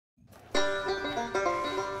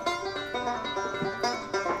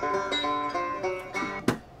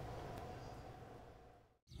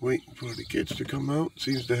for the kids to come out.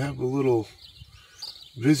 Seems to have a little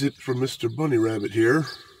visit from Mr. Bunny Rabbit here.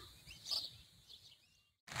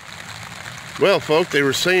 Well, folk, they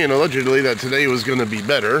were saying allegedly that today was going to be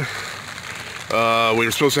better. We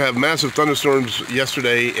were supposed to have massive thunderstorms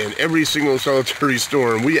yesterday, and every single solitary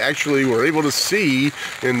storm we actually were able to see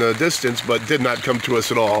in the distance, but did not come to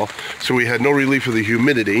us at all. So we had no relief of the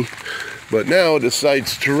humidity. But now it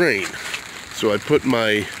decides to rain. So I put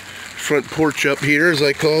my front porch up here, as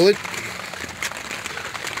I call it,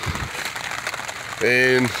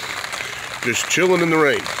 and just chilling in the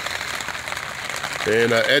rain.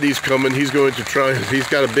 And Eddie's coming. He's going to try. He's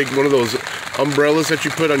got a big one of those umbrellas that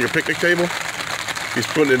you put on your picnic table. He's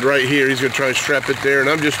putting it right here. He's going to try and strap it there. And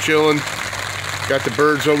I'm just chilling. Got the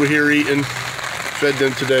birds over here eating. Fed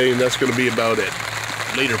them today, and that's going to be about it.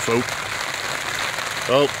 Later, folk.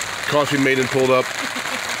 Oh, Coffee Maiden pulled up.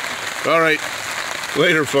 All right.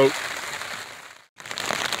 Later, folk.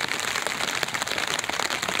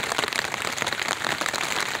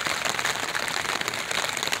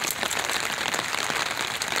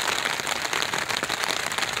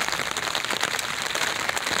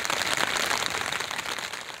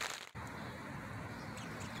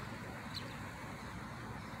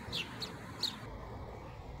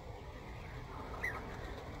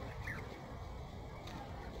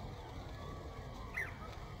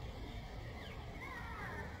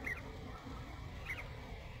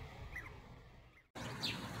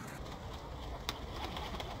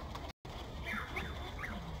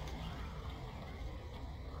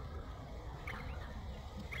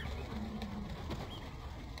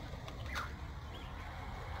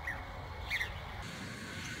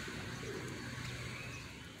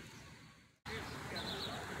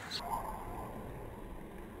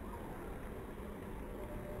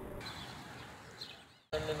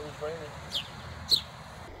 And then it was raining.